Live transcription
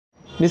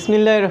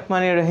বিসমিল্লাহির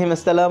রহমানির রহিম।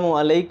 আসসালামু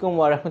আলাইকুম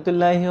ওয়া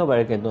রাহমাতুল্লাহি ওয়া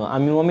বারাকাতুহু।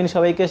 আমি মুমিন,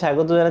 সবাইকে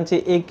স্বাগত জানাচ্ছি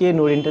একে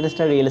নূর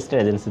ইন্টারন্যাশনাল রিয়েল এস্টেট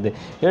এজেন্সিতে।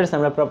 ভিউয়ার্স,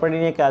 আমরা প্রপার্টি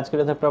নিয়ে কাজ করি,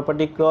 অর্থাৎ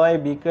প্রপার্টি ক্রয়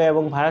বিক্রয়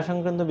এবং ভাড়া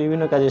সংক্রান্ত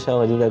বিভিন্ন কাজে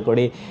সহযোগিতা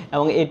করি,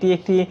 এবং এটি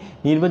একটি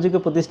নির্ভরযোগ্য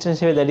প্রতিষ্ঠান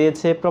হিসেবে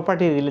দাঁড়িয়েছে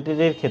প্রপার্টি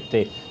রিলেটেডের ক্ষেত্রে।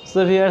 সো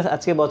ভিউয়ার্স,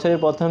 আজকে বছরের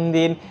প্রথম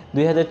দিন,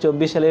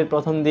 2024 সালের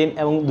প্রথম দিন,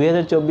 এবং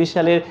 2024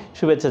 সালের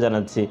শুভেচ্ছা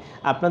জানাচ্ছি।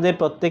 আপনাদের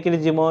প্রত্যেকের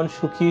জীবন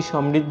সুখী,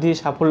 সমৃদ্ধি,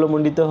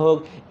 সাফল্যমণ্ডিত হোক,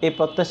 এই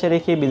প্রত্যাশা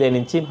রেখে বিদায়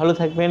নিচ্ছি। ভালো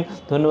থাকবেন।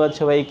 ধন্যবাদ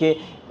সবাইকে।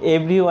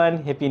 এভরিওয়ান,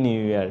 হ্যাপি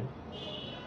নিউ ইয়ার।